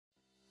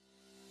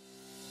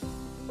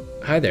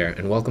Hi there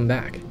and welcome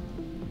back.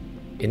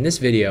 In this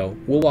video,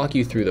 we'll walk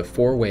you through the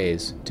 4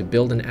 ways to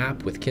build an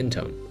app with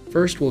Kintone.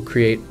 First, we'll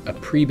create a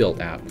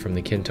pre-built app from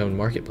the Kintone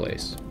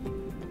marketplace.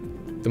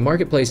 The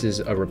marketplace is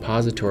a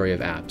repository of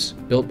apps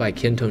built by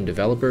Kintone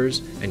developers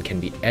and can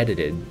be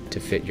edited to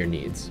fit your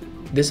needs.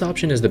 This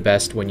option is the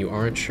best when you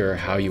aren't sure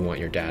how you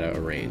want your data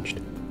arranged.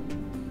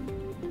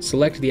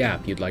 Select the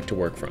app you'd like to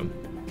work from.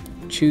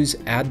 Choose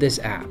Add this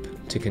app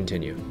to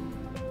continue.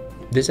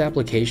 This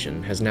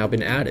application has now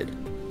been added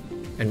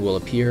and will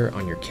appear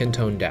on your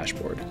Kintone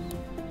dashboard.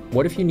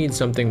 What if you need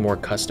something more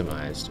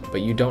customized,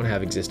 but you don't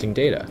have existing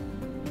data?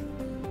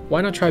 Why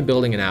not try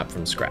building an app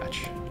from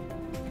scratch?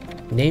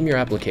 Name your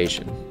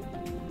application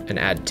and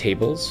add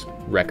tables,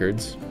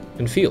 records,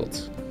 and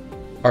fields.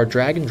 Our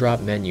drag and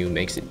drop menu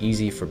makes it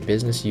easy for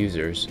business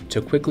users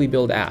to quickly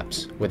build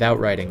apps without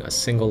writing a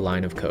single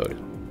line of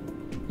code.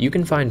 You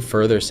can find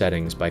further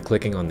settings by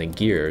clicking on the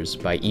gears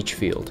by each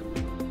field.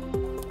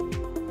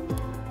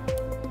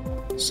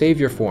 Save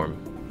your form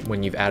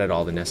when you've added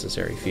all the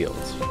necessary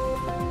fields.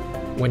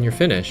 When you're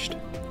finished,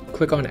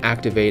 click on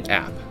Activate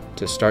App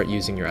to start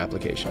using your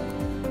application.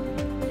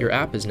 Your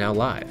app is now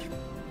live.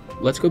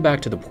 Let's go back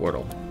to the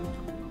portal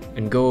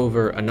and go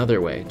over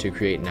another way to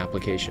create an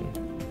application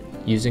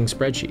using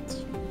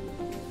spreadsheets.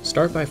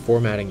 Start by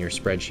formatting your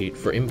spreadsheet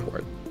for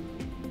import.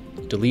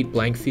 Delete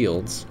blank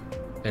fields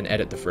and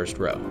edit the first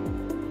row.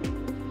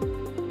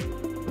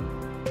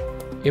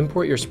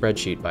 Import your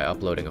spreadsheet by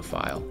uploading a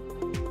file.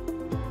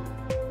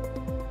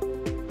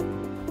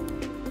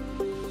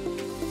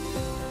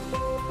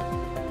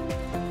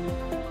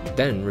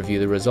 Then review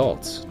the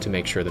results to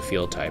make sure the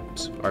field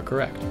types are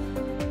correct.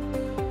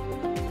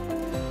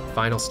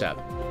 Final step.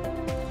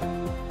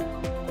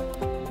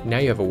 Now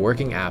you have a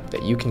working app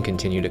that you can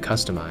continue to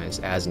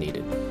customize as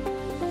needed.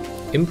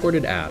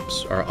 Imported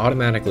apps are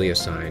automatically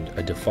assigned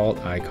a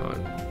default icon,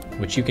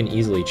 which you can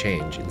easily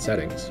change in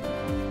settings.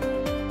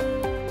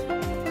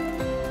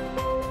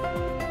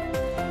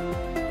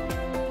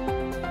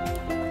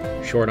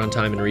 Short on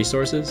time and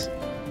resources?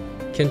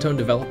 Kintone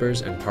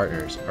developers and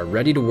partners are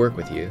ready to work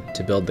with you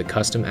to build the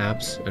custom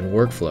apps and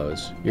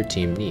workflows your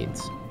team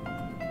needs.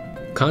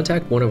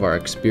 Contact one of our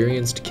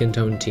experienced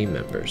Kintone team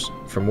members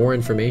for more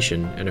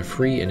information and a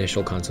free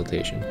initial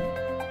consultation.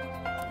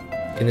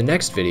 In the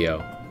next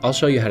video, I'll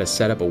show you how to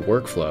set up a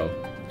workflow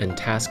and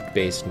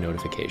task-based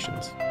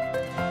notifications.